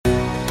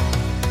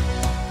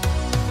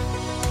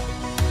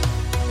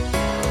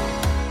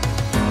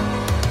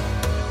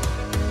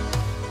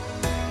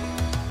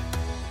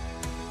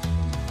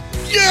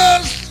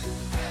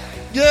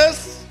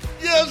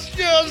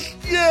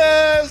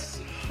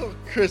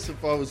Chris,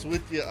 if I was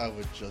with you, I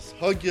would just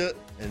hug you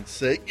and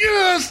say,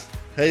 yes!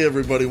 Hey,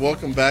 everybody.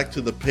 Welcome back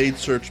to the Paid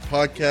Search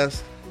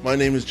Podcast. My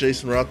name is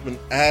Jason Rothman.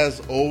 As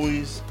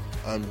always,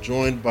 I'm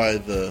joined by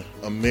the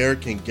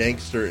American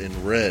gangster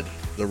in red,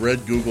 the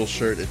red Google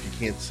shirt, if you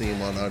can't see him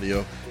on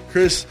audio.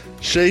 Chris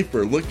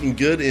Schaefer, looking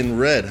good in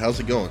red. How's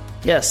it going?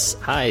 Yes.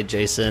 Hi,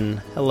 Jason.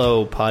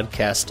 Hello,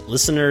 podcast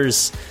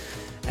listeners.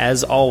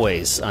 As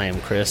always, I am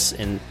Chris,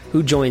 and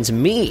who joins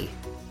me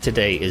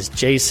today is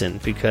Jason,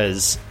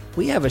 because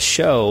we have a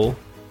show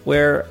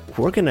where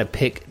we're going to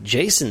pick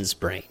Jason's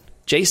brain.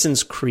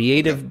 Jason's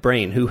creative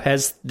brain, who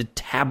has the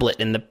tablet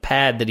and the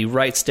pad that he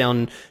writes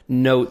down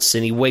notes,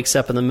 and he wakes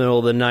up in the middle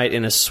of the night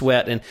in a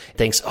sweat and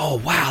thinks, oh,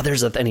 wow,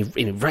 and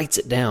he writes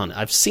it down.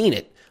 I've seen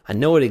it. I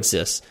know it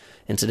exists.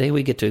 And today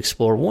we get to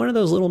explore one of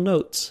those little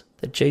notes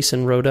that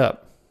Jason wrote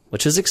up,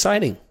 which is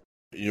exciting.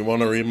 You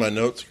want to read my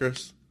notes,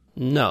 Chris?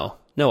 No,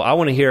 I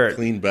want to hear it.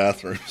 Clean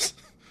bathrooms.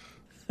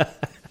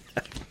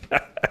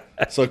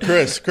 So,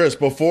 Chris,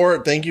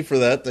 thank you for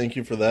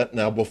that.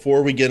 Now,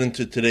 before we get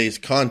into today's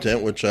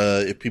content, which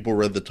if people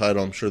read the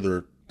title, I'm sure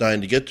they're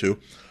dying to get to,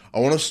 I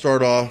want to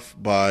start off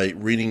by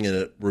reading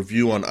a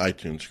review on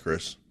iTunes,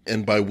 Chris.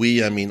 And by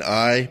we, I mean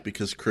I,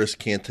 because Chris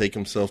can't take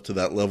himself to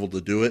that level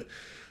to do it.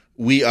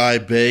 I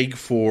beg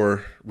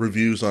for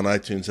reviews on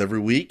iTunes every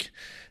week,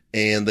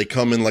 and they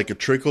come in like a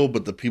trickle,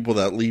 but the people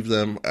that leave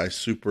them, I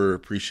super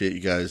appreciate you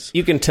guys.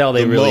 You can tell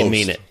they really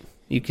mean it.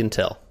 You can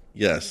tell.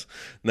 Yes.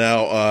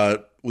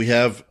 Now, we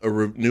have a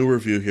new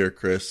review here,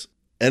 Chris.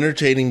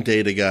 Entertaining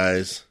data,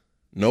 guys.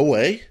 No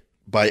way.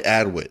 By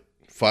AdWit.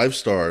 5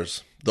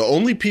 stars. The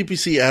only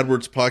PPC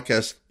AdWords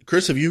podcast.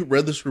 Chris, have you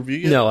read this review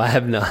yet? No, I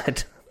have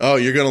not. Oh,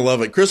 you're going to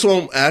love it. Chris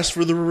won't ask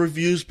for the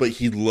reviews, but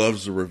he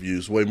loves the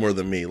reviews way more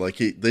than me. Like,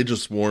 they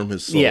just warm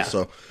his soul. Yeah.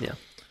 So, yeah.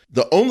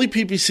 The only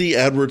PPC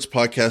AdWords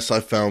podcast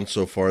I've found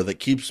so far that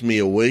keeps me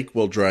awake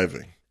while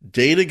driving.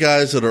 Data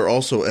guys that are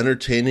also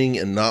entertaining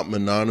and not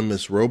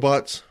mononymous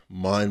robots.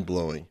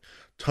 Mind-blowing.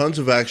 Tons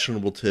of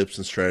actionable tips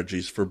and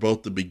strategies for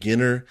both the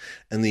beginner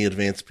and the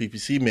advanced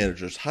PPC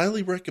managers.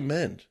 Highly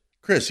recommend.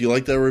 Chris, you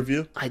like that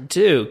review? I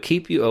do.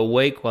 Keep you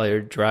awake while you're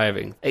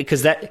driving.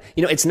 Because that,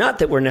 it's not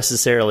that we're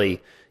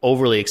necessarily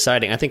overly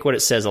exciting. I think what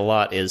it says a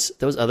lot is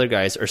those other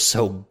guys are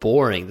so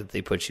boring that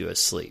they put you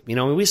asleep.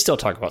 We still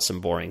talk about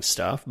some boring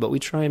stuff, but we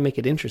try and make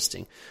it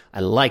interesting. I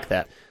like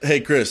that.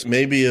 Hey, Chris,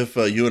 maybe if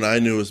you and I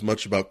knew as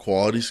much about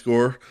Quality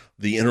Score,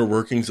 the inner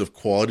workings of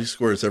Quality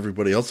Score as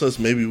everybody else does,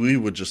 maybe we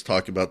would just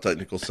talk about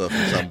technical stuff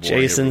and sound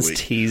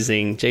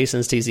boring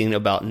Jason's teasing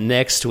about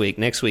next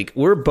week.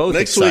 We're both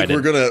excited.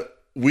 Next week,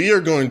 we are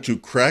going to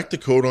crack the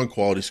code on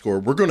Quality Score.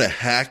 We're going to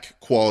hack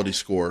Quality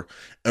Score,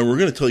 and we're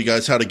going to tell you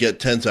guys how to get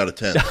 10s out of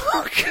 10.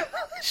 Oh,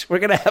 gosh. We're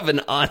going to have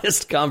an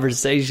honest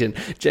conversation.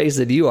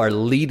 Jason, you are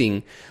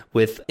leading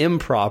with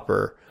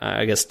improper,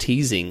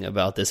 teasing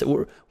about this.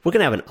 We're going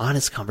to have an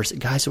honest conversation.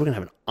 Guys, we're going to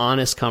have an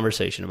honest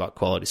conversation about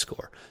Quality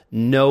Score.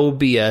 No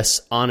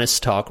BS,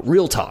 honest talk,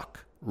 real talk.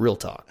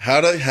 How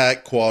to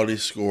hack Quality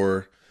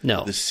Score.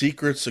 No. The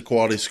secrets of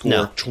Quality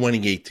Score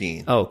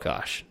 2018. Oh,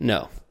 gosh.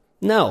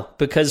 No,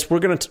 because we're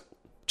going to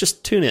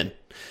just tune in.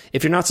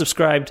 If you're not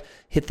subscribed,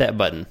 hit that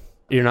button.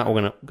 You're not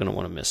going to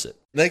want to miss it.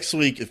 Next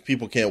week, if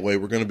people can't wait,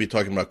 we're going to be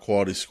talking about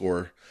Quality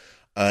Score.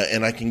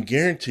 And I can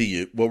guarantee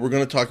you what we're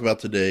going to talk about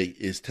today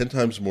is 10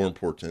 times more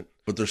important.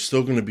 But there's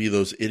still going to be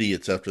those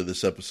idiots after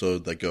this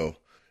episode that go,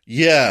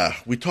 yeah,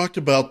 we talked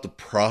about the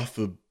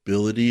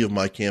profitability of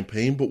my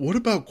campaign, but what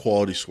about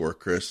Quality Score,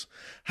 Chris?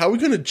 How are we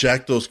going to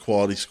jack those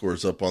quality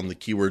scores up on the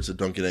keywords that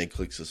don't get any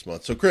clicks this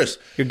month? So, Chris.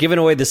 You're giving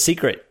away the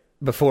secret.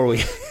 Before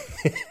we...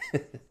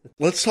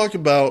 Let's talk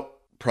about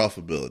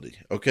profitability,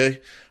 okay?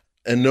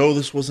 And no,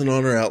 this wasn't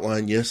on our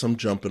outline. Yes, I'm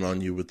jumping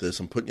on you with this.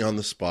 I'm putting you on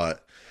the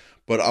spot.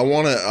 But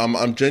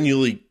I'm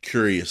genuinely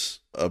curious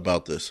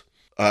about this.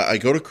 I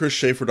go to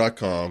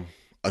chrisschaefer.com.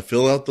 I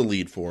fill out the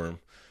lead form.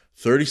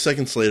 30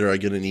 seconds later, I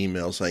get an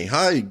email saying,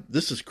 hi,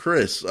 this is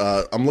Chris.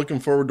 I'm looking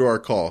forward to our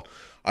call.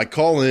 I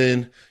call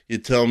in, you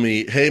tell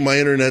me, hey, my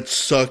internet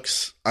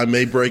sucks. I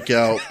may break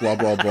out, blah,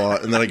 blah, blah.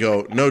 And then I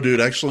go, no,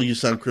 dude, actually, you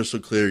sound crystal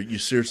clear. You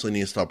seriously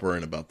need to stop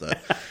worrying about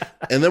that.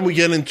 And then we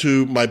get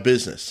into my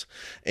business.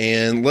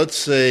 And let's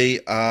say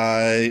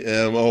I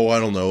am,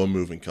 a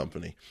moving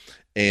company.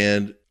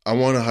 And I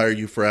want to hire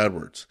you for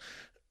AdWords.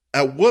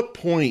 At what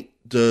point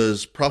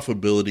does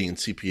profitability and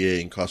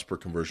CPA and cost per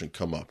conversion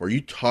come up? Are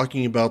you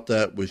talking about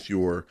that with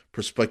your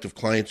prospective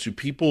clients? Do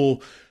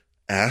people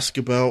ask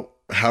about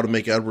how to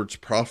make AdWords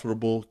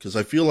profitable? Because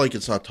I feel like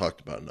it's not talked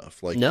about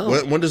enough. Like,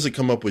 no. When does it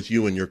come up with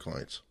you and your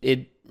clients?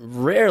 It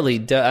rarely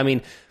does. I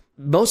mean,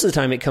 most of the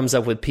time it comes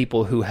up with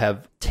people who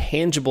have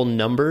tangible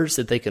numbers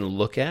that they can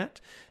look at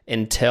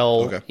and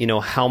tell,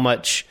 how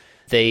much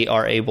they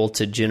are able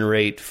to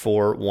generate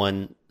for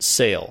one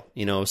sale,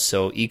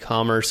 so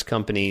e-commerce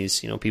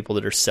companies, people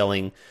that are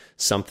selling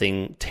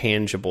something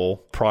tangible,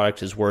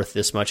 product is worth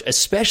this much,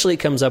 especially it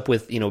comes up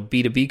with,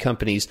 B2B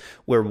companies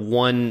where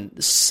one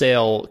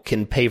sale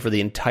can pay for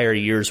the entire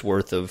year's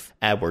worth of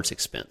AdWords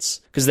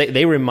expense. Because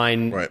they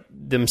remind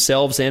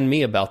themselves and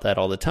me about that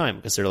all the time,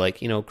 because they're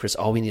like, Chris,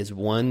 all we need is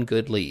one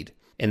good lead.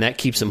 And that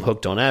keeps them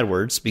hooked on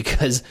AdWords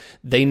because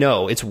they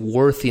know it's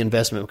worth the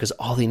investment, because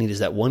all they need is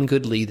that one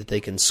good lead that they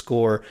can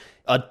score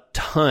a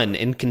ton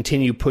and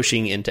continue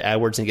pushing into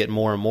AdWords and get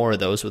more and more of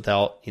those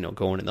without,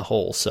 going in the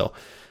hole. So,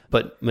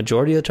 but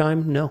majority of the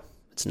time, no,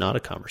 it's not a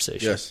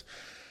conversation. Yes.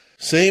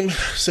 Same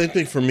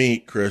thing for me,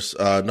 Chris.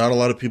 Not a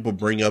lot of people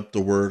bring up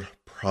the word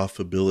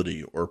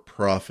profitability or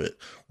profit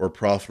or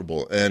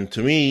profitable. And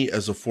to me,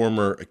 as a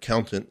former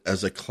accountant,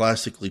 as a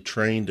classically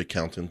trained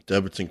accountant,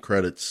 debits and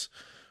credits,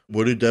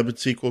 what do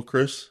debits equal,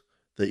 Chris?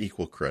 They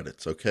equal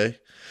credits, okay?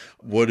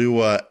 What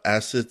do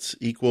assets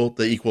equal?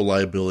 They equal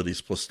liabilities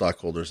plus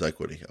stockholders'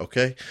 equity,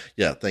 okay?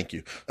 Yeah, thank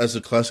you. As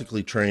a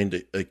classically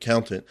trained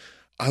accountant,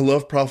 I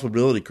love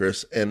profitability,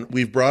 Chris, and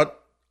we've brought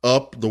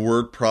up the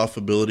word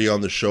profitability on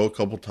the show a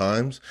couple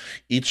times.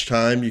 Each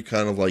time you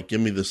kind of like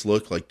give me this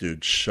look like,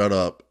 dude, shut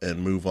up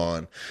and move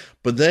on.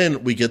 But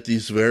then we get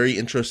these very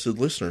interested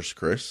listeners,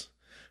 Chris,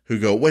 who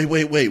go, wait,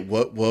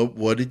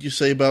 what did you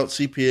say about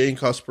CPA and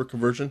cost per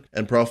conversion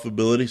and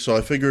profitability? So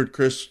I figured,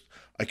 Chris,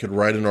 I could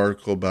write an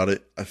article about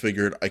it. I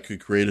figured I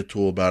could create a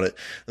tool about it.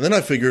 And then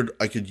I figured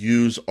I could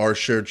use our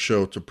shared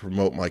show to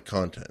promote my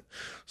content.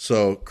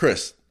 So,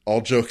 Chris,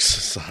 all jokes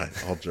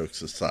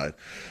aside,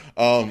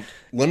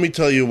 let me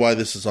tell you why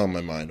this is on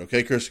my mind,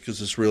 okay, Chris? Because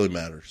this really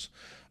matters.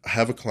 I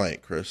have a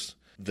client, Chris.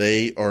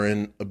 They are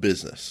in a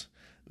business.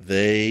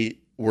 They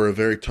were a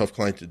very tough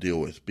client to deal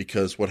with,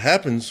 because what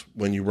happens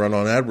when you run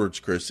on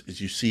AdWords, Chris,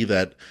 is you see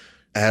that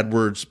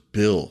AdWords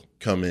bill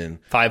come in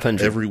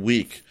 500 every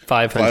week.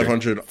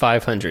 500.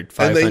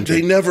 And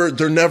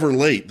they're never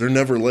late. They're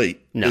never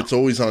late. No. It's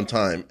always on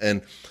time.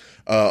 And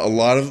a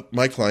lot of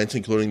my clients,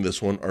 including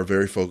this one, are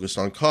very focused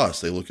on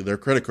cost. They look at their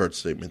credit card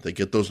statement. They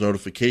get those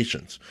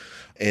notifications.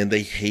 And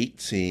they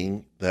hate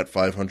seeing that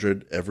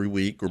 500 every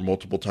week or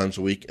multiple times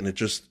a week. And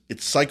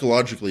it's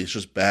psychologically, it's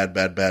just bad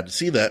to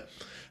see that.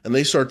 And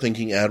they start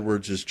thinking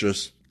AdWords is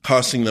just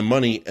costing them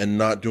money and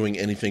not doing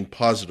anything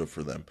positive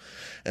for them.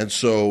 And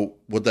so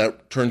what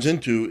that turns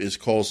into is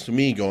calls to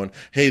me going,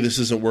 hey, this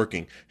isn't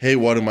working. Hey,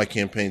 why do my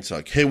campaigns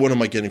suck? Hey, what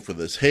am I getting for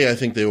this? Hey, I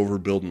think they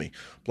overbilled me,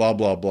 blah,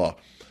 blah, blah.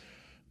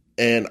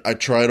 And I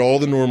tried all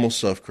the normal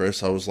stuff,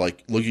 Chris. I was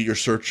like, look at your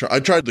search. I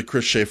tried the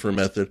Chris Schaefer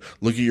method.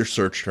 Look at your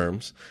search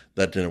terms.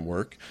 That didn't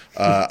work.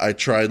 I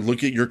tried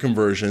look at your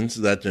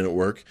conversions. That didn't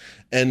work.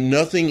 And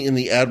nothing in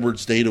the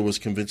AdWords data was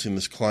convincing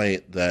this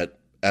client that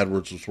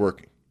AdWords was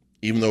working,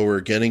 even though we were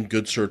getting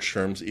good search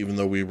terms, even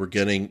though we were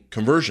getting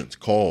conversions,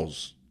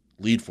 calls,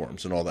 lead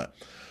forms, and all that.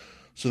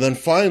 So then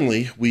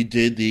finally, we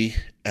did the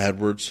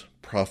AdWords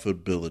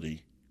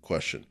profitability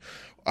question.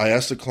 I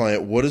asked the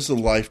client, what is the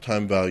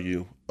lifetime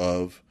value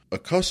of a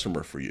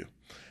customer for you?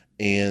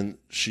 And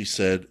she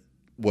said,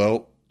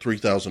 well,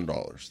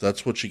 $3,000.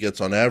 That's what she gets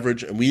on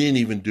average. And we didn't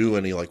even do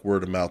any like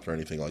word of mouth or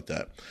anything like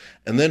that.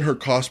 And then her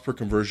cost per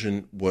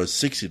conversion was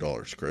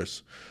 $60,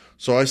 Chris.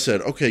 So I said,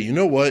 okay, you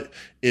know what?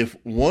 If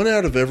 1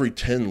 out of every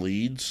 10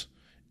 leads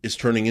is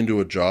turning into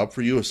a job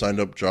for you, a signed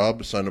up job,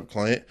 a signed up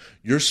client,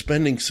 you're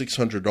spending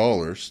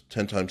 $600,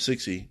 10 times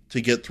 60, to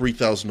get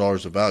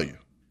 $3,000 of value.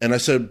 And I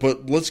said,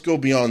 but let's go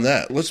beyond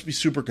that. Let's be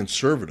super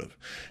conservative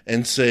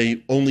and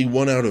say only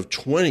 1 out of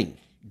 20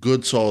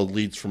 good solid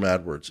leads from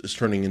AdWords is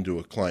turning into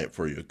a client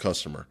for you, a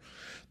customer.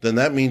 Then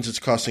that means it's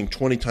costing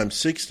 20 times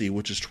 60,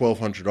 which is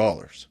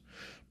 $1,200.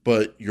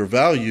 But your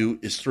value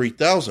is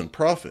 $3,000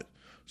 profit.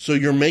 So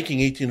you're making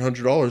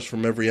 $1,800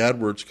 from every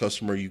AdWords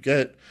customer you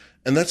get,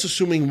 and that's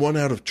assuming 1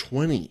 out of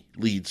 20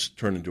 leads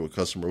turn into a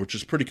customer, which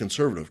is pretty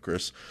conservative,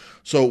 Chris.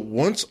 So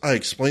once I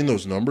explained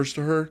those numbers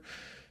to her,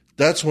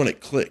 that's when it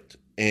clicked.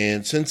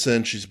 And since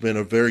then, she's been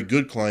a very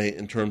good client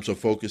in terms of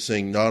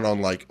focusing not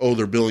on like, oh,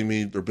 they're billing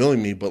me,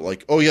 but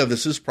like, oh yeah,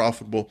 this is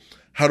profitable.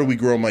 How do we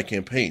grow my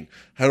campaign?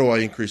 How do I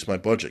increase my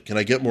budget? Can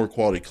I get more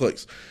quality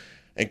clicks?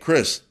 And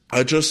Chris,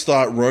 I just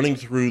thought running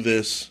through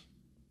this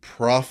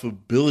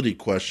profitability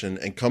question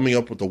and coming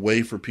up with a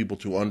way for people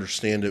to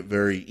understand it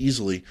very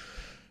easily,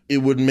 it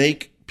would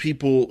make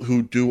people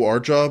who do our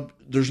job,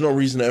 there's no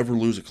reason to ever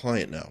lose a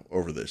client now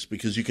over this,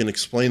 because you can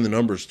explain the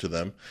numbers to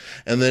them.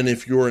 And then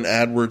if you're an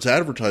AdWords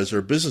advertiser,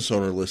 a business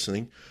owner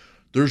listening,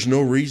 there's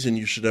no reason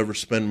you should ever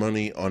spend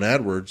money on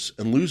AdWords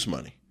and lose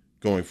money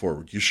going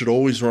forward. You should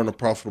always run a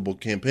profitable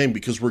campaign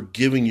because we're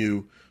giving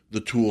you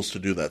the tools to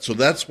do that. So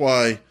that's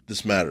why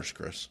this matters,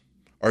 Chris.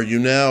 Are you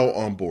now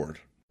on board?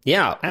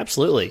 Yeah,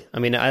 absolutely. I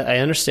mean, I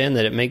understand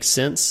that it makes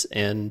sense,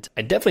 and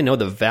I definitely know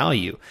the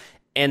value.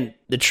 And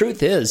the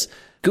truth is,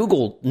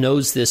 Google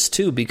knows this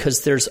too,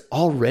 because there's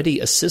already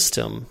a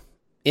system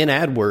in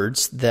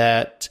AdWords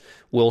that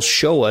will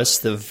show us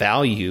the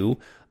value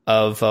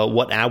of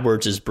what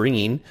AdWords is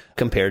bringing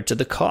compared to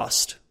the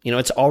cost. You know,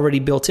 it's already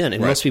built in,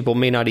 and most people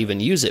may not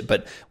even use it.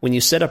 But when you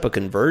set up a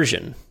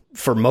conversion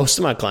for most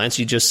of my clients,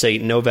 you just say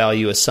no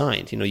value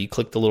assigned. You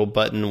click the little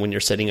button when you're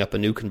setting up a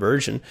new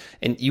conversion,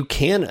 and you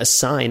can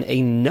assign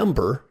a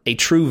number, a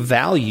true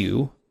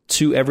value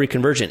to every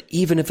conversion,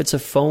 even if it's a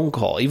phone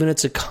call, even if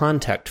it's a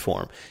contact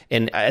form.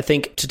 And I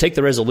think to take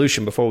the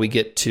resolution before we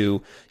get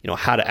to,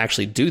 how to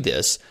actually do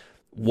this,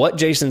 what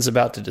Jason's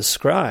about to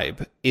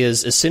describe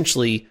is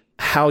essentially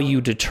how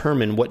you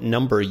determine what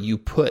number you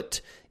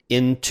put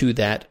into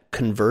that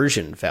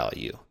conversion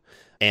value.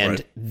 And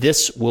right.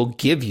 This will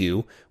give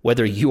you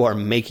whether you are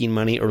making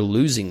money or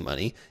losing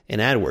money in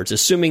AdWords,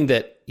 assuming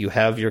that you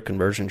have your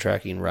conversion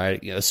tracking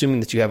right,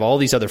 assuming that you have all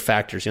these other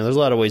factors. There's a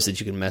lot of ways that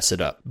you can mess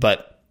it up.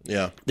 But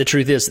the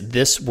truth is,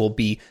 this will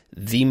be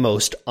the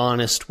most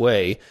honest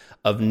way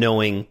of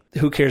knowing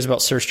who cares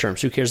about search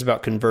terms, who cares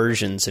about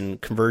conversions and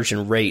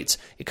conversion rates.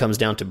 It comes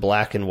down to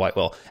black and white.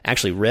 Well,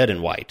 actually, red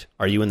and white.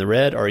 Are you in the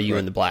red or are you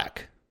in the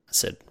black? I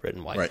said red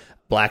and white. Right.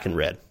 Black and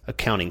red,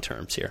 accounting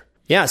terms here.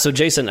 Yeah, so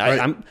Jason,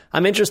 right.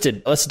 I'm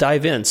interested. Let's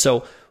dive in.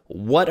 So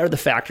what are the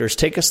factors?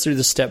 Take us through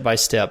the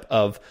step-by-step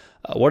of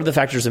what are the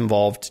factors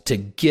involved to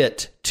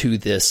get to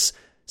this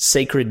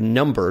sacred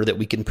number that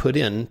we can put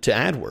in to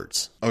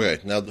AdWords. Okay,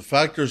 now the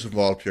factors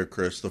involved here,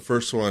 Chris, the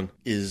first one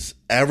is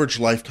average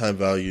lifetime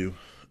value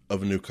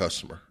of a new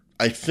customer.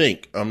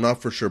 I'm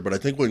not for sure, but I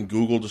think when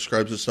Google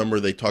describes this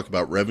number, they talk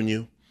about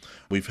revenue.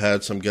 We've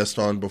had some guests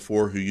on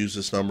before who use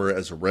this number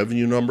as a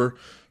revenue number.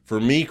 For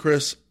me,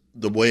 Chris,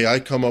 the way I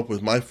come up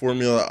with my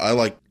formula, I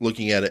like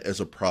looking at it as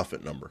a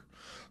profit number.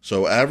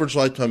 So average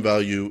lifetime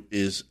value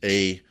is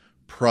a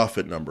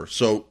profit number.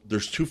 So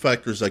there's two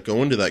factors that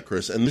go into that,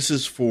 Chris, and this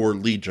is for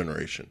lead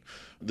generation.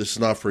 This is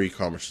not for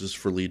e-commerce. This is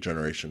for lead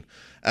generation.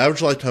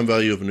 Average lifetime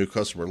value of a new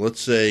customer.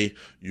 Let's say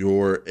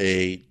you're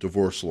a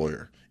divorce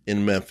lawyer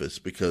in Memphis,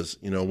 because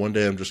one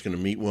day I'm just going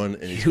to meet one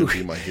and he's going to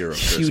be my hero.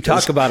 Chris, you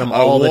talk about him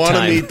all the time.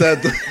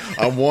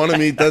 I want to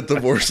meet that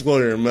divorce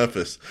lawyer in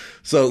Memphis.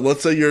 So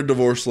let's say you're a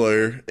divorce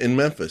lawyer in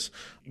Memphis.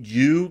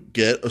 You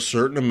get a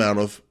certain amount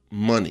of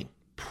money,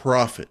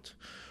 profit,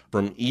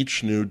 from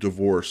each new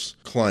divorce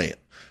client.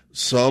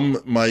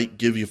 Some might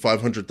give you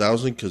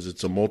 $500,000 because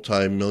it's a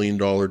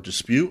multi-million-dollar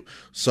dispute.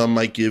 Some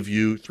might give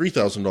you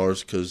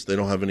 $3,000 because they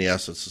don't have any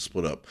assets to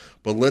split up.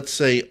 But let's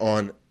say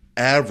on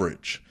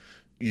average,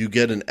 you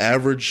get an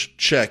average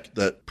check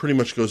that pretty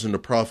much goes into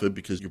profit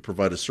because you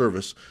provide a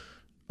service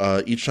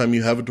each time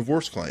you have a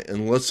divorce client.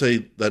 And let's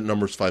say that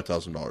number is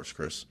 $5,000,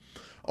 Chris.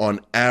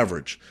 On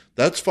average,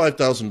 that's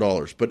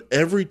 $5,000. But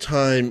every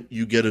time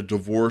you get a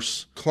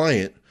divorce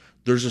client,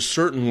 there's a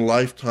certain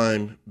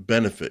lifetime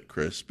benefit,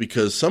 Chris,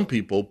 because some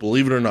people,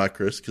 believe it or not,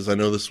 Chris, because I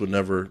know this would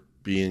never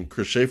be in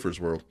Chris Schaefer's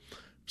world,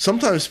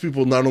 sometimes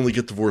people not only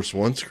get divorced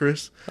once,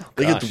 Chris,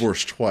 they get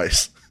divorced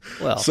twice.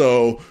 Well,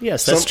 so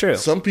yes, that's true.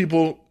 Some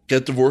people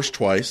get divorced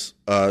twice,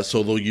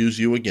 so they'll use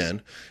you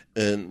again.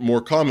 And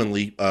more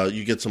commonly,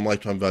 you get some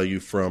lifetime value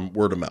from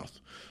word of mouth.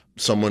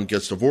 Someone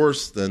gets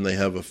divorced, then they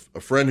have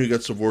a friend who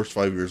gets divorced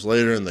 5 years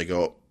later, and they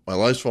go, my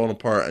life's falling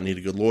apart. I need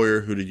a good lawyer.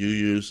 Who did you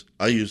use?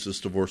 I use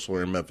this divorce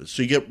lawyer in Memphis.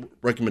 So you get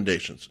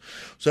recommendations.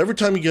 So every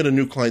time you get a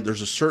new client,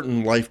 there's a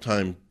certain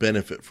lifetime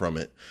benefit from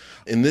it.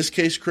 In this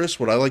case, Chris,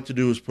 what I like to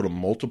do is put a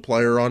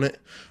multiplier on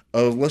it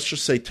of, let's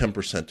just say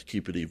 10% to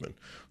keep it even.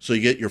 So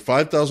you get your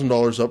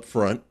 $5,000 up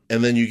front,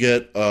 and then you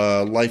get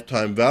a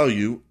lifetime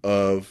value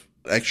of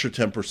extra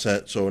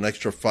 10%, so an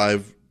extra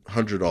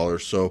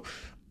 $500. So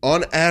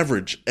on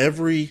average,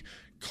 every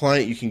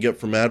client you can get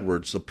from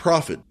AdWords, the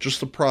profit,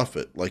 just the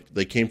profit, like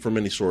they came from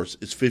any source,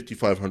 is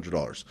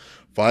 $5,500.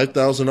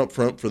 $5,000 up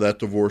front for that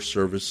divorce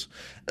service,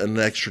 and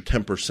an extra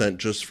 10%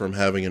 just from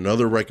having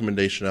another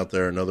recommendation out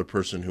there, another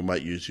person who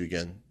might use you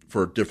again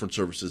for different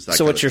services.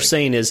 So what you're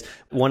saying is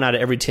 1 out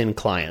of every 10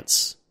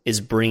 clients is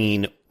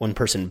bringing one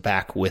person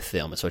back with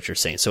them, is what you're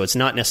saying. So it's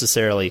not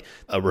necessarily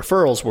a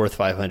referral's worth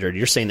 500.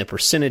 You're saying the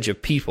percentage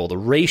of people, the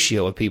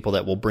ratio of people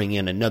that will bring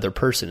in another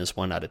person is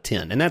 1 out of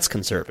 10. And that's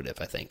conservative,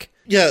 I think.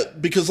 Yeah,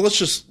 because let's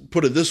just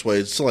put it this way.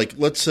 It's like,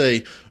 let's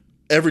say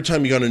every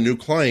time you got a new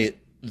client,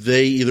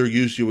 they either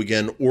used you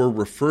again or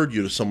referred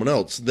you to someone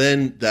else.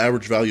 Then the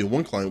average value of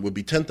one client would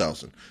be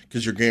 $10,000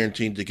 because you're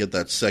guaranteed to get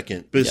that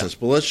second business. Yeah.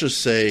 But let's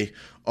just say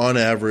on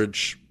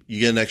average, you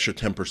get an extra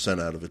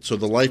 10% out of it. So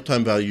the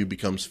lifetime value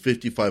becomes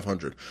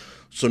 $5,500.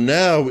 So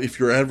now if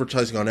you're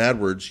advertising on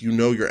AdWords, you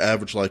know your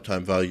average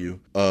lifetime value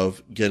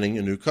of getting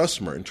a new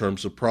customer in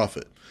terms of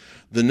profit.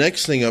 The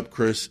next thing up,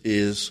 Chris,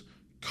 is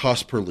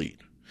cost per lead.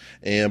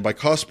 And by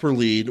cost per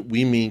lead,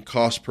 we mean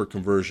cost per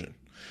conversion.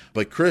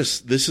 But Chris,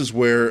 this is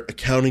where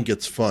accounting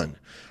gets fun,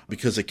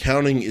 because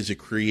accounting is a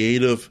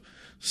creative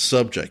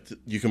subject.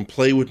 You can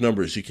play with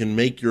numbers. You can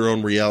make your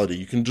own reality.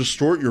 You can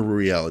distort your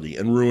reality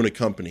and ruin a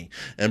company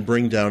and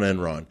bring down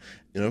Enron.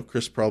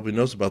 Chris probably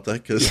knows about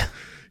that because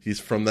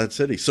he's from that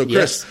city. So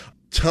Chris,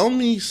 tell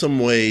me some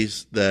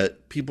ways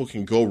that people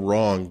can go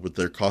wrong with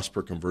their cost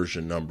per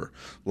conversion number.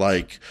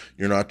 Like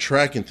you're not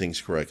tracking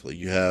things correctly.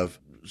 You have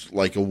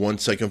like a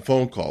 1-second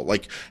phone call.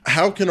 Like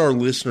how can our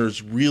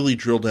listeners really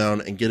drill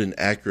down and get an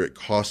accurate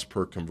cost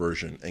per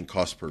conversion and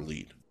cost per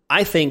lead?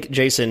 I think,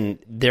 Jason,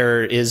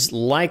 there is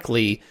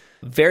likely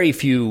very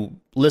few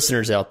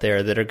listeners out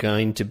there that are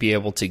going to be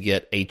able to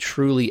get a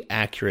truly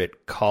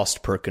accurate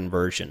cost per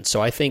conversion.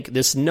 So I think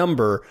this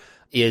number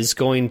is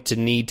going to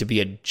need to be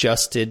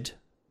adjusted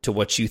to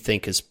what you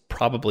think is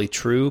probably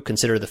true.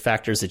 Consider the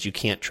factors that you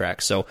can't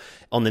track. So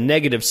on the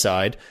negative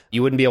side,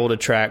 you wouldn't be able to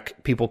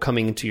track people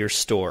coming into your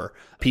store,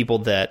 people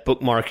that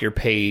bookmark your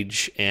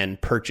page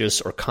and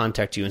purchase or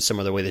contact you in some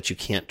other way that you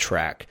can't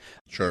track.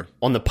 Sure.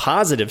 On the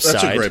positive side,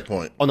 that's a great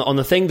point. On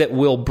the thing that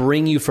will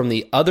bring you from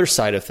the other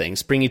side of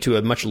things, bring you to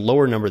a much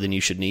lower number than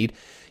you should need,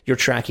 you're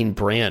tracking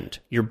brand.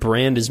 Your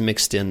brand is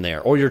mixed in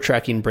there, or you're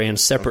tracking brand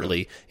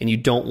separately, and you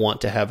don't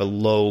want to have a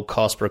low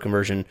cost per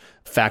conversion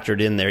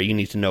factored in there. You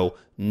need to know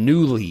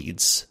new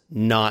leads,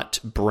 not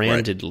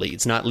branded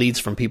leads, not leads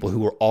from people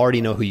who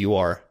already know who you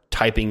are,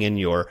 typing in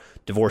your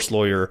divorce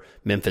lawyer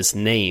Memphis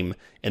name,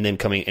 and then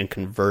coming and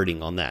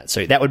converting on that.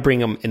 So that would bring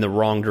them in the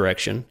wrong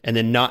direction, and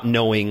then not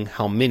knowing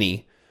how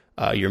many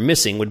you're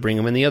missing would bring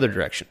them in the other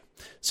direction.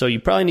 So you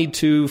probably need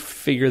to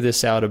figure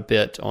this out a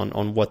bit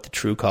on what the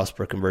true cost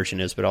per conversion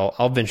is, but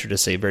I'll venture to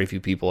say very few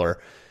people are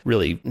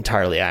really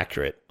entirely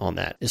accurate on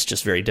that. It's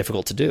just very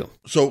difficult to do.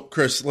 So,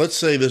 Chris, let's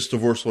say this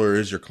divorce lawyer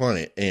is your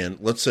client, and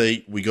let's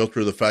say we go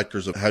through the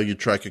factors of how you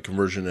track a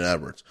conversion in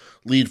AdWords.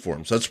 Lead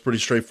forms, that's pretty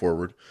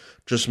straightforward.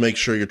 Just make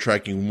sure you're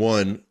tracking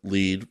one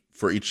lead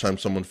for each time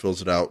someone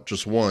fills it out,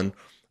 just one,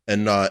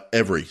 and not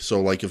every. So,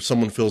 like if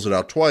someone fills it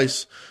out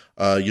twice,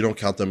 you don't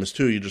count them as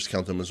two, you just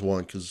count them as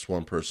one because it's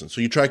one person.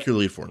 So you track your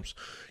lead forms.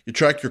 You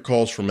track your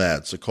calls from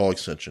ads, a call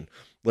extension.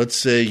 Let's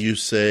say you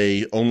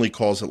say only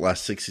calls that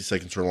last 60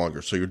 seconds or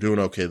longer. So you're doing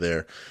okay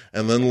there.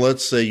 And then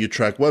let's say you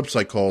track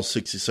website calls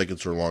 60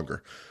 seconds or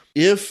longer.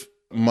 If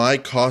my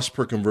cost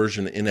per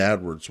conversion in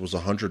AdWords was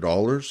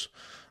 $100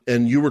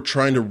 and you were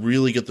trying to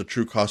really get the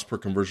true cost per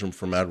conversion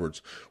from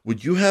AdWords,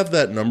 would you have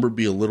that number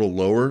be a little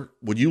lower?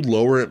 Would you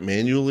lower it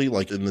manually,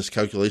 like in this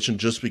calculation,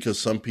 just because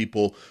some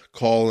people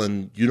call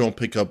and you don't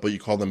pick up, but you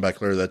call them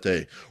back later that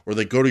day? Or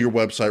they go to your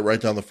website,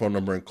 write down the phone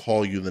number, and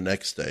call you the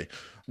next day.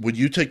 Would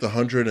you take the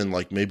 100 and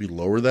like maybe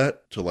lower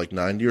that to like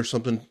 90 or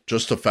something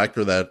just to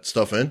factor that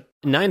stuff in?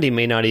 90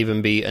 may not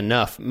even be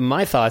enough.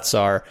 My thoughts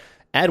are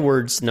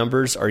AdWords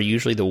numbers are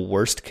usually the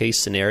worst case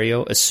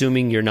scenario,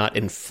 assuming you're not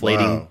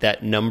inflating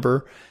that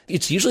number.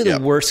 It's usually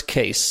the worst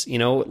case. You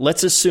know,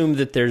 let's assume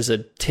that there's a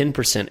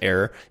 10%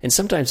 error, and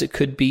sometimes it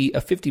could be a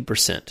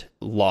 50%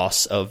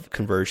 loss of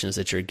conversions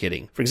that you're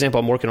getting. For example,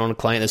 I'm working on a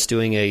client that's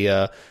doing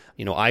a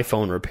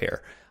iPhone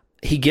repair.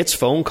 He gets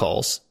phone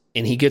calls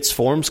and he gets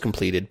forms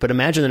completed, but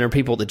imagine there are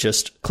people that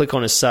just click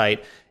on his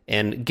site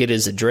and get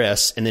his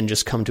address and then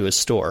just come to his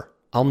store.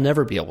 I'll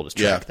never be able to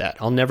track that.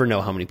 I'll never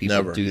know how many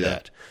people do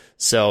that.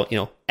 So,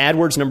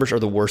 AdWords numbers are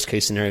the worst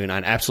case scenario, and I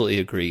absolutely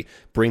agree.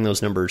 Bring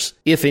those numbers,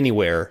 if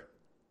anywhere,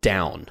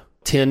 down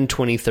 10,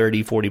 20,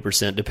 30,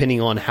 40%, depending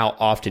on how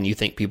often you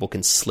think people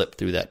can slip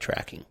through that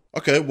tracking.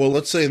 Okay, well,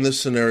 let's say in this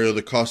scenario,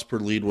 the cost per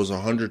lead was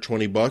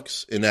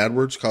 $120 in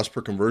AdWords, cost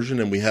per conversion,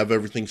 and we have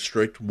everything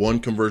strict, one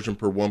conversion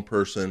per one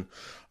person,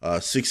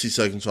 60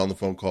 seconds on the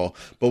phone call.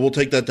 But we'll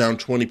take that down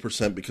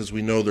 20% because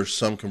we know there's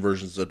some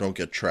conversions that don't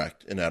get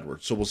tracked in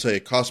AdWords. So we'll say a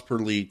cost per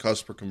lead,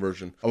 cost per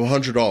conversion of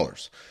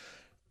 $100.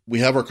 We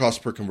have our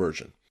cost per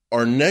conversion.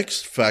 Our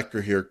next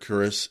factor here,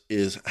 Chris,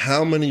 is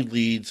how many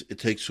leads it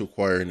takes to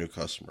acquire a new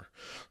customer.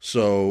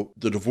 So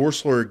the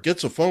divorce lawyer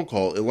gets a phone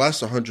call. It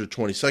lasts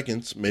 120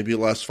 seconds. Maybe it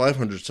lasts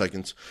 500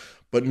 seconds.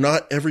 But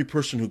not every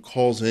person who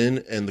calls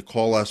in and the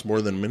call lasts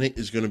more than a minute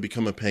is going to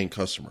become a paying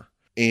customer.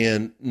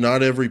 And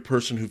not every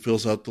person who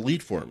fills out the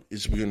lead form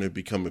is going to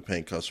become a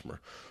paying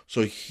customer.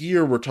 So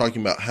here we're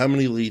talking about how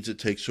many leads it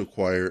takes to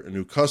acquire a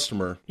new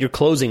customer. Your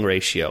closing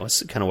ratio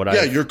is kind of what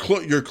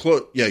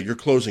your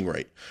closing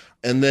rate.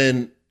 And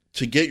then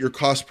to get your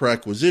cost per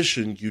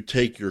acquisition, you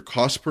take your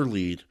cost per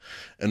lead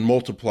and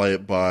multiply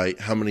it by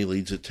how many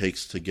leads it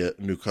takes to get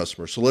a new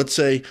customer. So let's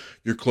say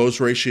your close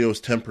ratio is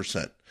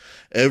 10%.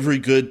 Every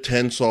good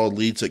 10 solid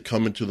leads that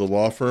come into the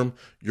law firm,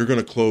 you're going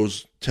to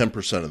close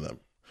 10% of them.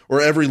 Or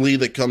every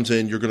lead that comes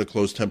in, you're going to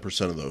close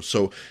 10% of those.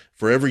 So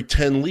for every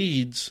 10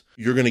 leads,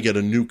 you're going to get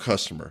a new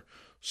customer.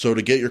 So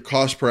to get your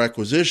cost per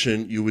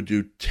acquisition, you would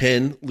do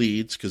 10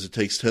 leads, because it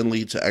takes 10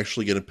 leads to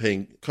actually get a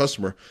paying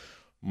customer,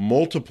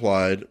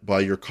 multiplied by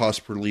your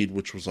cost per lead,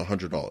 which was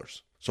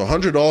 $100. So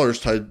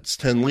 $100 times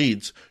 10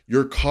 leads,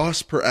 your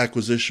cost per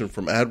acquisition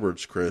from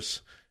AdWords,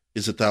 Chris,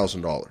 is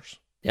 $1,000.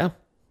 Yeah.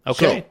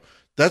 Okay. So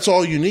that's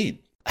all you need.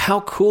 How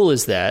cool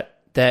is that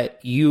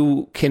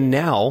you can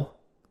now...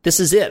 This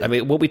is it. I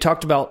mean, what we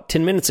talked about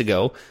 10 minutes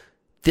ago,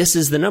 this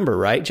is the number,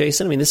 right,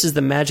 Jason? I mean, this is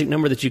the magic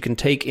number that you can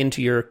take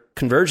into your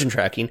conversion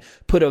tracking,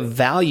 put a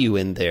value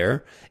in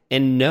there,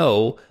 and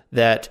know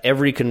that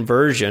every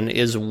conversion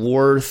is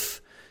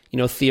worth,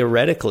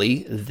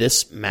 theoretically,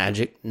 this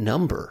magic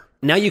number.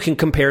 Now you can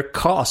compare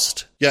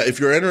cost. Yeah,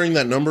 if you're entering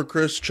that number,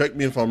 Chris, check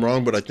me if I'm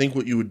wrong, but I think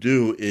what you would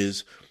do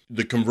is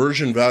the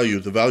conversion value,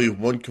 the value of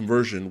one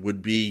conversion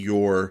would be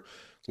your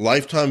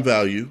lifetime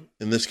value,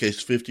 in this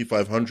case,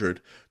 $5,500,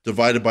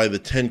 divided by the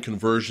 10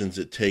 conversions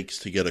it takes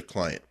to get a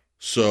client.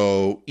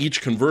 So each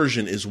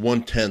conversion is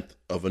 1/10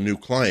 of a new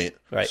client.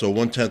 Right. So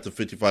 1/10 of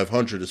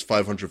 5,500 is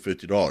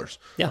 $550.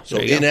 Yeah. So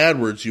in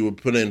AdWords, you would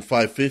put in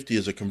 550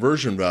 as a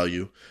conversion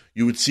value.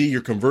 You would see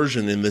your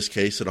conversion in this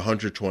case at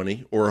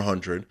 120 or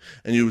 100,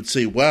 and you would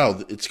say,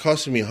 "Wow, it's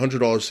costing me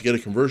 $100 to get a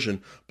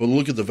conversion, but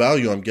look at the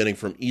value I'm getting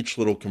from each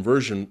little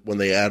conversion when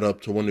they add up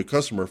to one new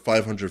customer,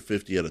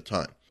 550 at a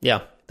time."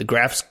 Yeah. The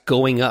graph's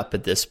going up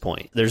at this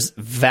point. There's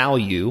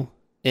value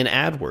in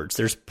AdWords.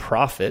 There's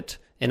profit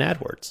in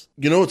AdWords.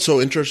 You know what's so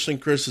interesting,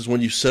 Chris, is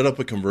when you set up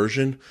a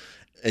conversion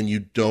and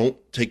you don't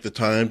take the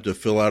time to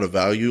fill out a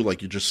value,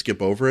 like you just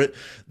skip over it,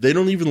 they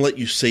don't even let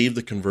you save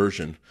the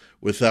conversion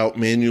without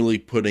manually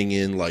putting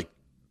in, like,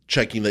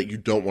 checking that you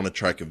don't want to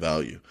track a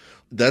value.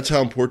 That's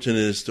how important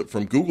it is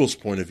from Google's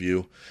point of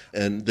view,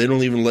 and they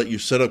don't even let you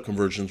set up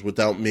conversions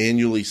without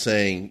manually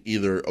saying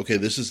either, okay,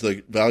 this is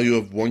the value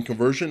of one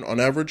conversion on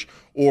average,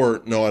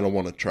 or no, I don't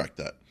want to track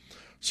that.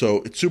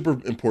 So it's super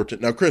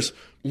important. Now, Chris,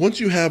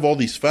 once you have all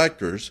these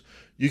factors,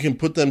 you can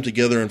put them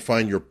together and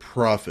find your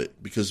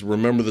profit, because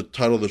remember the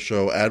title of the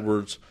show,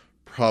 AdWords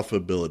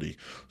Profitability.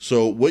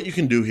 So what you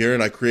can do here,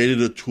 and I created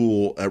a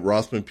tool at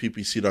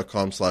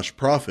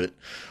rothmanppc.com/profit,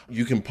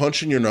 you can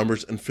punch in your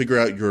numbers and figure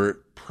out your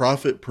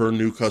profit per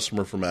new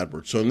customer from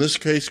AdWords. So in this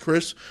case,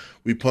 Chris,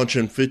 we punch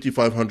in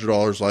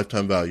 $5,500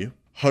 lifetime value,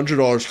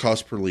 $100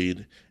 cost per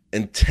lead,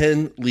 and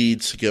 10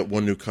 leads to get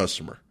one new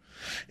customer.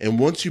 And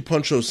once you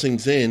punch those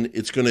things in,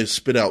 it's going to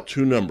spit out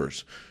two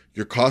numbers.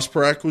 Your cost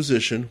per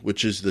acquisition,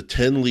 which is the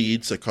 10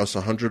 leads that cost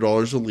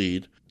 $100 a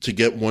lead to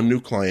get one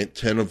new client,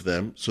 10 of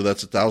them. So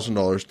that's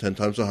 $1,000, 10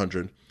 times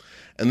 100.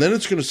 And then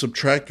it's going to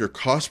subtract your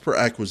cost per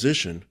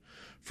acquisition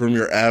from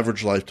your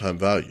average lifetime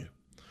value.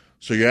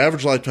 So your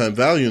average lifetime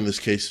value in this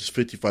case is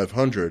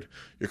 $5,500.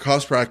 Your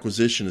cost per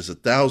acquisition is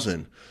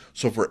 $1,000.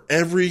 So for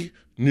every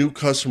new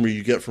customer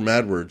you get from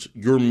AdWords,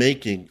 you're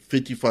making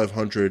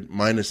 $5,500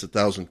 minus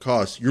 $1,000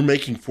 costs. You're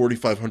making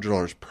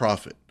 $4,500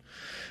 profit.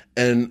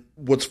 And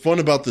what's fun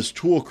about this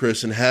tool,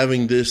 Chris, and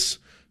having this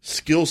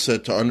skill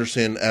set to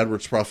understand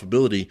AdWords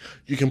profitability,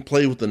 you can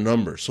play with the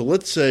numbers. So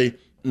let's say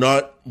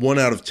not 1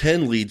 out of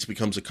 10 leads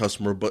becomes a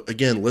customer, but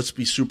again, let's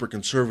be super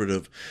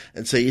conservative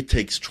and say it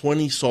takes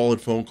 20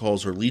 solid phone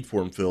calls or lead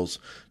form fills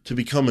to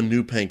become a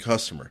new paying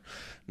customer.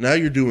 Now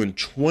you're doing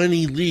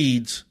 20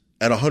 leads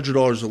at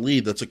 $100 a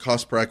lead. That's a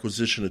cost per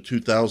acquisition of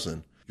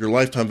 $2,000. Your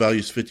lifetime value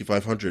is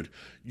 $5,500.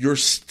 You're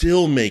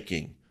still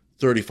making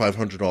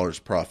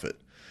 $3,500 profit.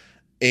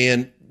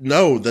 And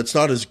no, that's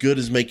not as good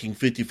as making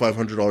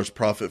 $5,500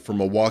 profit from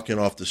a walk-in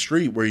off the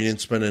street where you didn't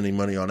spend any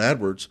money on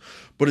AdWords,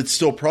 but it's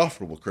still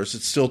profitable, Chris.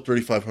 It's still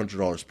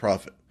 $3,500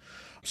 profit.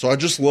 So I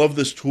just love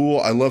this tool.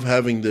 I love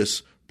having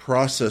this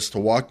process to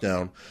walk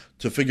down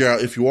to figure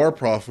out if you are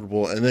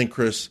profitable. And then,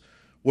 Chris,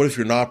 what if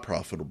you're not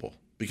profitable?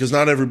 Because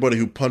not everybody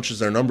who punches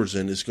their numbers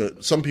in is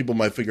good. Some people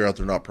might figure out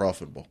they're not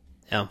profitable.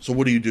 Yeah. So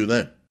what do you do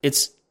then?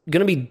 It's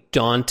going to be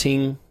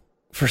daunting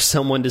for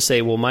someone to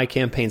say, well, my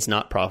campaign's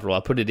not profitable. I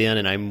put it in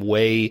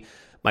and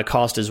my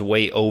cost is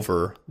way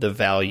over the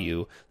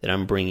value that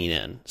I'm bringing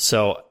in.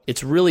 So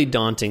it's really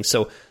daunting.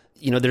 So,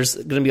 there's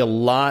going to be a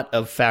lot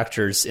of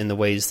factors in the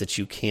ways that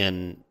you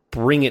can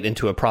bring it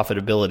into a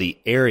profitability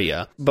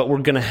area, but we're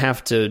going to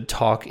have to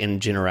talk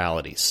in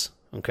generalities.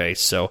 Okay.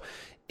 So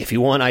if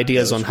you want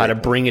ideas on how to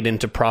bring it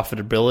into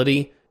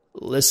profitability,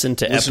 listen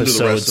to the rest of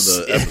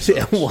the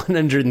episodes.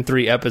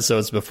 103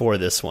 episodes before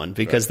this one,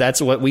 because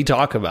that's what we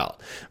talk about,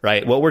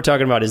 right? What we're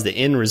talking about is the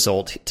end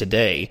result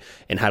today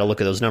and how to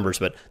look at those numbers.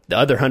 But the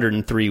other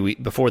 103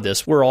 before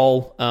this, we're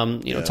all,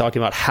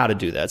 talking about how to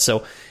do that.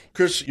 So,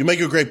 Chris, you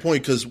make a great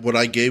point, because what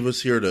I gave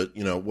us here to,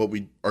 what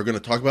we are going to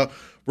talk about,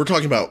 we're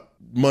talking about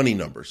money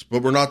numbers,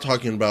 but we're not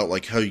talking about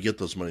like how you get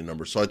those money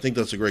numbers. So I think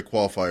that's a great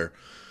qualifier.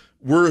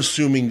 We're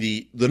assuming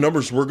the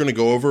numbers we're going to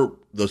go over,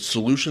 the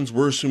solutions,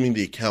 we're assuming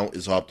the account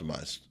is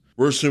optimized.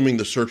 We're assuming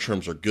the search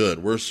terms are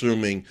good. We're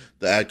assuming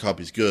the ad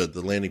copy is good,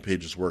 the landing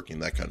page is working,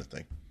 that kind of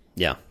thing.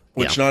 Yeah.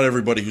 Which not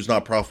everybody who's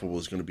not profitable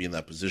is going to be in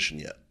that position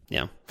yet.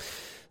 Yeah.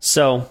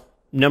 So,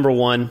 number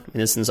one,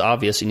 and this is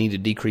obvious, you need to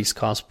decrease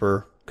cost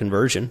per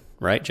conversion,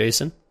 right,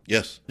 Jason?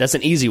 Yes. That's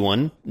an easy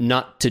one,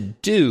 not to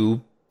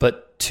do,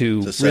 but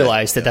to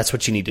realize that that's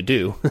what you need to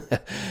do.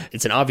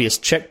 It's an obvious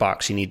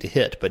checkbox you need to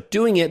hit, but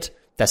doing it,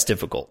 that's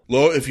difficult.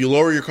 If you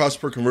lower your cost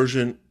per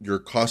conversion, your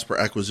cost per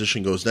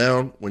acquisition goes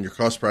down. When your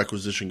cost per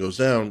acquisition goes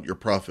down, your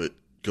profit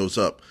goes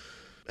up.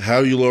 How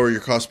you lower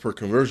your cost per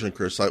conversion,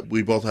 Chris,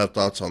 we both have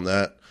thoughts on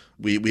that.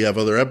 We have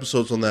other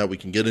episodes on that. We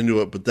can get into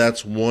it, but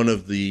that's one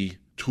of the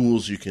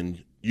tools you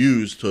can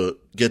use to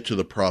get to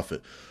the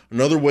profit.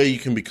 Another way you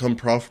can become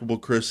profitable,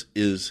 Chris,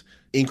 is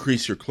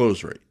increase your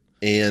close rate.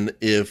 And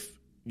if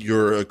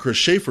you're a Chris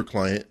Schaefer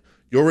client,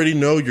 you already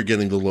know you're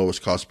getting the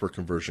lowest cost per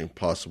conversion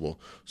possible.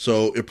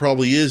 So it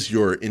probably is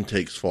your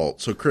intake's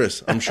fault. So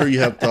Chris, I'm sure you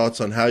have thoughts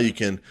on how you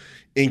can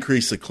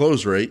increase the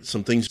close rate,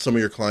 some things some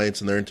of your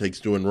clients and their intake's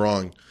doing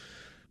wrong.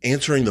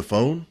 Answering the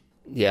phone,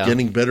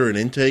 getting better at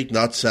intake,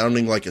 not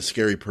sounding like a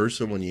scary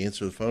person when you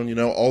answer the phone,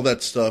 all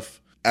that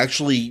stuff.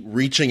 Actually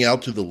reaching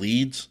out to the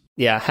leads.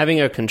 Yeah, having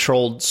a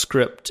controlled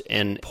script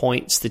and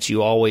points that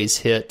you always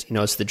hit,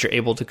 so that you're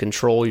able to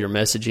control your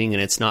messaging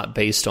and it's not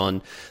based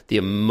on the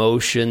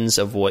emotions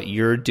of what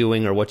you're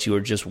doing or what you were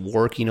just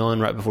working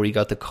on right before you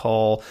got the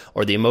call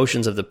or the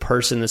emotions of the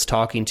person that's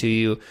talking to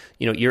you.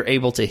 You're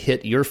able to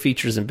hit your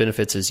features and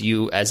benefits as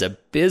you as a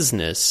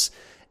business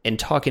and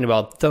talking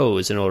about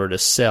those in order to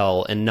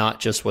sell and not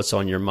just what's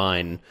on your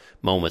mind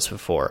moments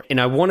before. And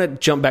I want to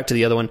jump back to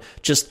the other one,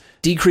 just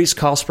decrease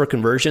cost per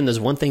conversion. There's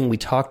one thing we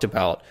talked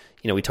about.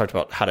 We talked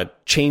about how to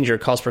change your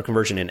cost per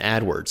conversion in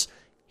AdWords.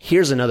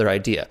 Here's another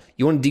idea.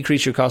 You want to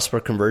decrease your cost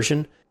per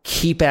conversion?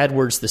 Keep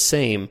AdWords the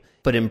same,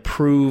 but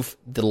improve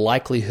the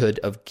likelihood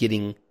of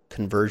getting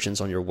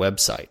conversions on your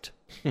website.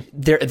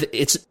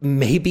 It's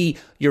maybe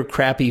your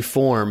crappy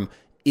form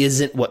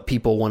isn't what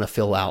people want to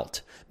fill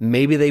out.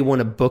 Maybe they want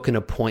to book an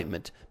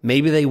appointment.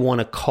 Maybe they want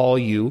to call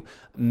you.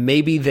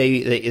 Maybe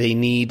they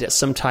need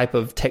some type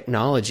of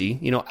technology.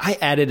 I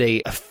added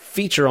a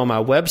feature on my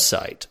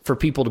website for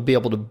people to be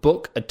able to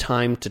book a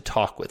time to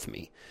talk with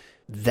me.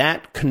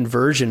 That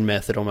conversion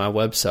method on my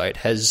website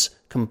has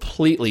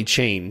completely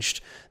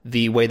changed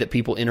the way that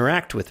people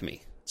interact with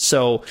me.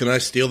 So, can I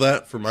steal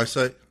that for my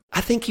site?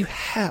 I think you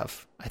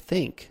have.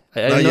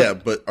 Not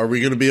yet, but are we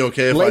going to be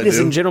okay if I do? Ladies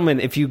and gentlemen,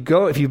 if you've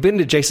been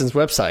to Jason's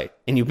website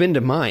and you've been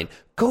to mine,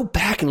 go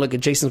back and look at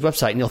Jason's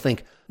website and you'll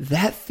think,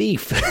 that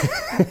thief.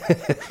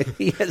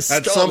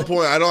 At some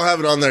point, I don't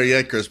have it on there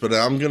yet, Chris, but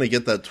I'm going to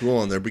get that tool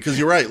on there because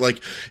you're right.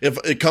 Like,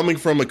 if coming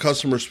from a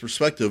customer's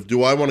perspective,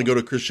 do I want to go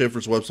to Chris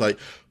Schaefer's website,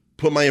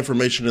 put my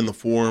information in the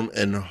form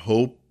and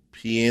hope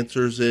he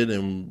answers it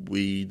and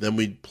we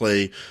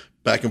play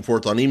back and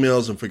forth on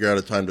emails and figure out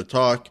a time to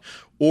talk?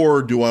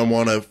 Or do I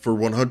want to, for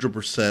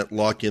 100%,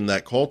 lock in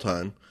that call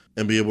time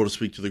and be able to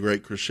speak to the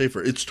great Chris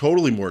Schaefer? It's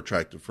totally more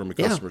attractive from a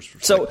customer's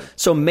perspective.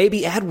 So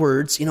maybe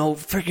AdWords,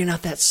 figuring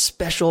out that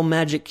special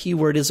magic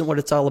keyword isn't what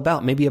it's all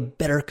about. Maybe a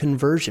better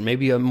conversion,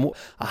 maybe a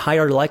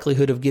higher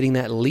likelihood of getting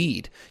that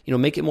lead.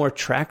 Make it more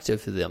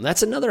attractive to them.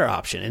 That's another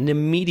option. And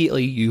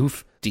immediately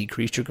you've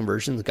decreased your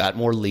conversions, got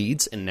more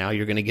leads, and now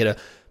you're going to get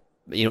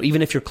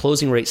even if your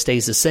closing rate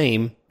stays the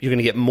same, you're going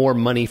to get more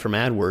money from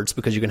AdWords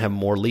because you're going to have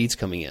more leads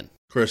coming in.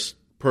 Chris,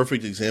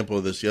 perfect example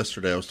of this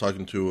yesterday. I was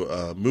talking to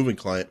a moving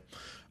client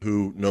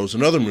who knows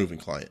another moving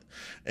client.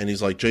 And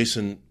he's like,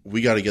 Jason,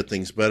 we got to get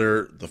things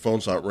better. The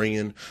phone's not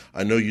ringing.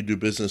 I know you do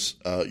business.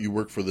 You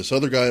work for this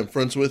other guy I'm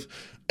friends with.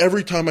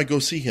 Every time I go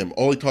see him,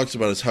 all he talks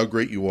about is how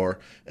great you are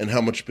and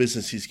how much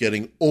business he's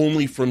getting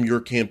only from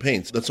your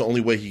campaigns. That's the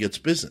only way he gets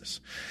business.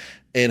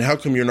 And how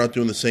come you're not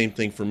doing the same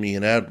thing for me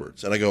in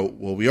AdWords? And I go,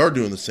 well, we are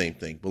doing the same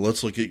thing, but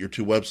let's look at your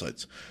two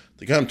websites.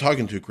 The guy I'm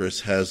talking to, Chris,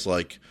 has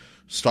like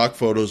stock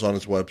photos on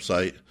his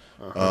website.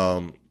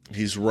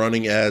 He's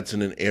running ads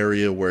in an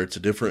area where it's a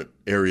different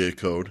area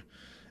code.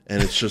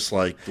 And it's just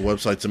like the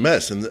website's a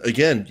mess. And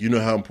again, you know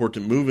how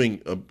important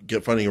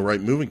finding a right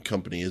moving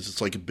company is.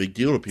 It's like a big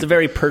deal to people. It's a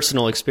very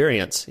personal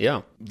experience.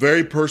 Yeah.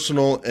 Very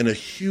personal and a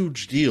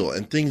huge deal.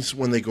 And things,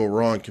 when they go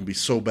wrong, can be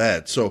so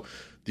bad. So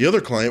the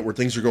other client, where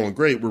things are going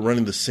great, we're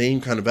running the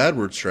same kind of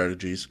AdWords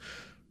strategies.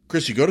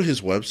 Chris, you go to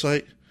his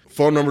website,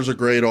 phone numbers are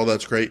great, all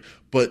that's great,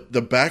 but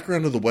the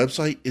background of the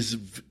website is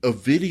a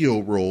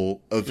video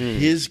roll of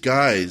his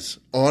guys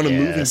on a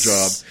moving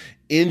job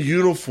in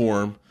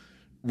uniform,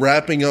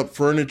 wrapping up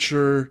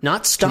furniture,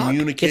 not stock.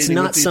 Communicating it's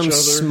not with each some other.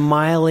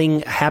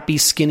 Smiling, happy,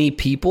 skinny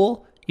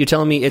people. You're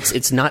telling me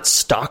it's not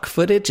stock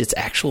footage? It's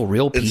actual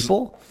real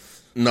people?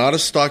 It's not a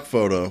stock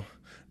photo.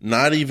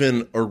 Not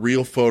even a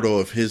real photo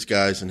of his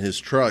guys and his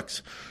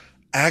trucks.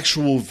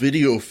 Actual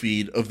video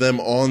feed of them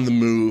on the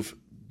move,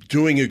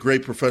 doing a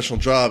great professional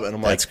job. And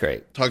I'm like, that's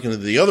great. Talking to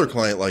the other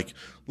client, like,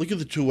 look at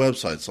the two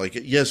websites. Like,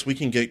 yes, we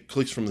can get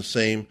clicks from the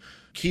same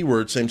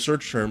keyword, same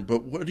search term, but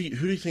who do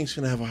you think is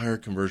going to have a higher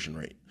conversion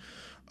rate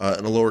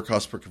and a lower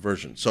cost per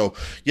conversion? So,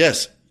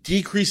 yes,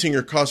 decreasing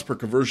your cost per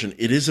conversion,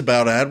 it is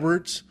about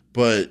AdWords,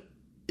 but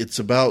it's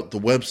about the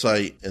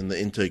website and the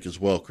intake as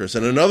well, Chris.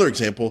 And another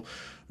example,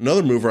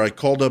 another mover, I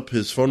called up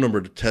his phone number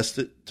to test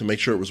it to make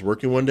sure it was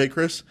working one day,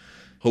 Chris.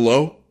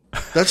 Hello?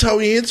 That's how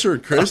he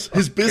answered, Chris.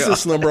 His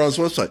business number on his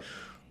website.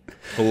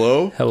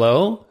 Hello?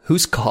 Hello?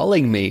 Who's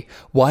calling me?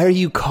 Why are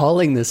you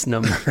calling this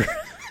number?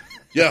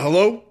 Yeah,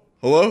 hello?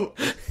 Hello?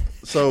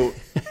 So,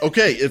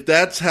 okay, if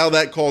that's how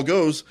that call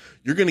goes,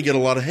 you're going to get a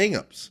lot of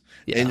hangups.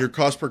 Yeah. And your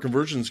cost per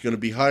conversion is going to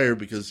be higher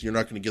because you're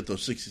not going to get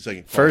those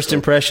 60-second calls. First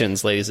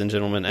impressions, ladies and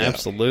gentlemen,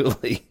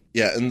 absolutely.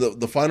 Yeah, and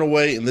the final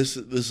way, and this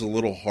is a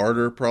little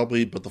harder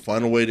probably, but the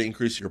final way to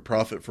increase your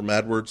profit from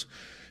AdWords,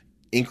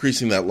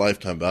 increasing that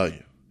lifetime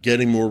value,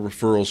 getting more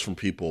referrals from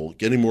people,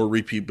 getting more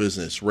repeat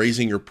business,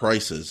 raising your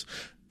prices.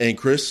 And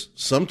Chris,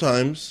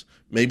 sometimes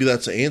maybe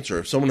that's the answer.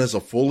 If someone has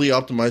a fully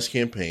optimized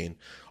campaign,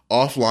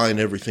 offline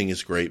everything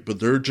is great, but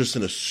they're just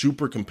in a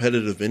super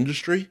competitive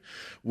industry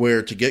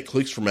where to get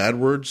clicks from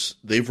AdWords,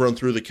 they've run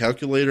through the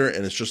calculator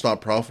and it's just not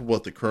profitable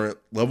at the current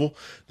level,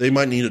 they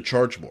might need to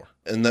charge more.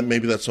 And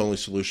maybe that's the only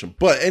solution.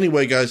 But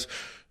anyway, guys,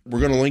 we're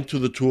going to link to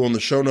the tool in the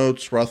show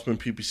notes,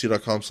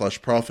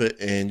 rothmanppc.com/profit,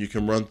 and you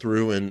can run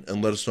through and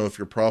let us know if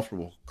you're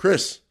profitable.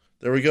 Chris,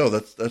 There we go.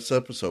 That's the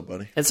episode,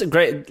 buddy. It's a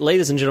great,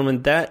 ladies and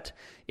gentlemen, that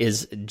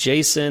is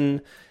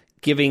Jason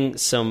giving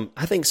some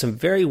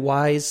very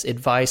wise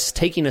advice,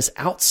 taking us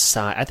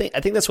outside. I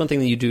think that's one thing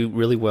that you do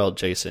really well,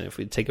 Jason. If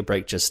we take a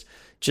break, just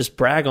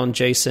brag on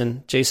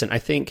Jason. Jason, I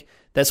think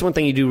that's one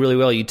thing you do really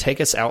well. You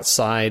take us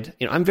outside.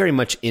 I'm very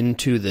much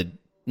into the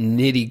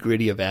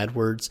nitty-gritty of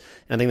AdWords,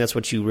 and I think that's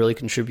what you really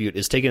contribute,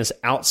 is taking us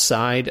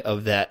outside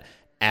of that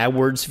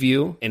AdWords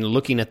view and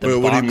looking at the box.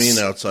 What do you mean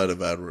outside of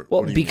AdWords?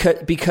 Well,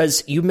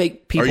 because you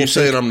make people. Are you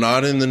saying I'm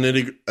not in the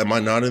nitty? Am I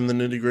not in the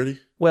nitty-gritty?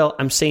 Well,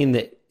 I'm saying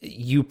that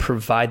you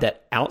provide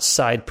that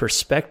outside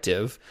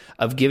perspective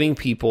of giving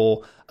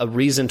people a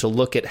reason to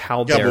look at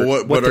how they're...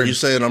 Yeah, but are you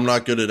saying I'm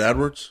not good at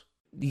AdWords?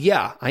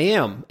 Yeah, I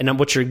am. And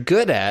what you're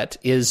good at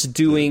is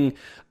doing,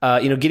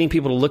 getting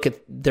people to look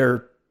at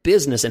their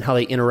business and how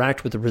they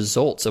interact with the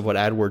results of what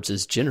AdWords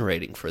is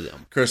generating for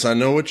them. Chris, I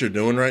know what you're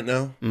doing right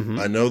now. Mm-hmm.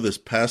 I know this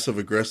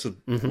passive-aggressive,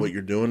 what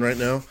you're doing right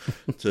now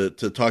to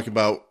talk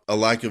about a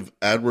lack of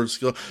AdWords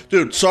skill.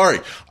 Dude,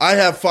 sorry. I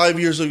have 5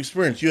 years of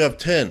experience. You have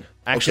 10.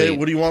 Actually, okay,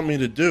 what do you want me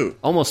to do?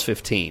 Almost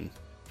 15.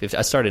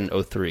 I started in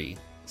 2003.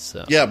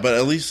 So. Yeah, but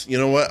at least, you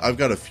know what? I've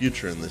got a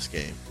future in this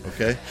game,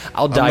 okay?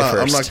 I'll die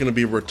first. I'm not going to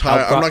be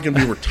retired. I'm not going to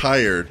be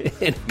retired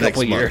in a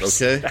couple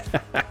years. Okay?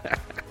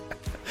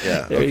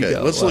 Yeah, there okay.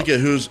 Let's look at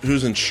who's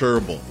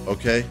insurable,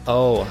 okay?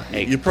 Oh,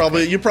 hey, you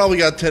probably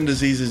got 10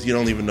 diseases you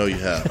don't even know you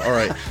have. All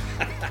right.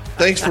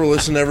 Thanks for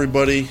listening,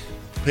 everybody.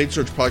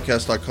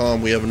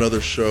 PaidSearchPodcast.com. We have another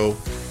show.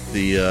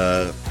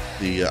 The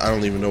I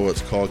don't even know what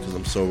it's called because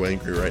I'm so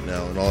angry right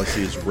now, and all I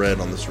see is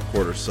red on this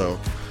recorder. So,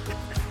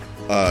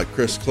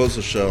 Chris, close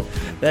the show.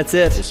 That's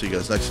it. We'll see you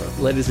guys next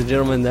time. Ladies and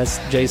gentlemen, that's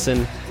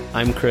Jason.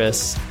 I'm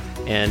Chris,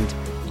 and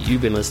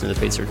you've been listening to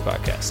the Paid Search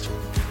Podcast.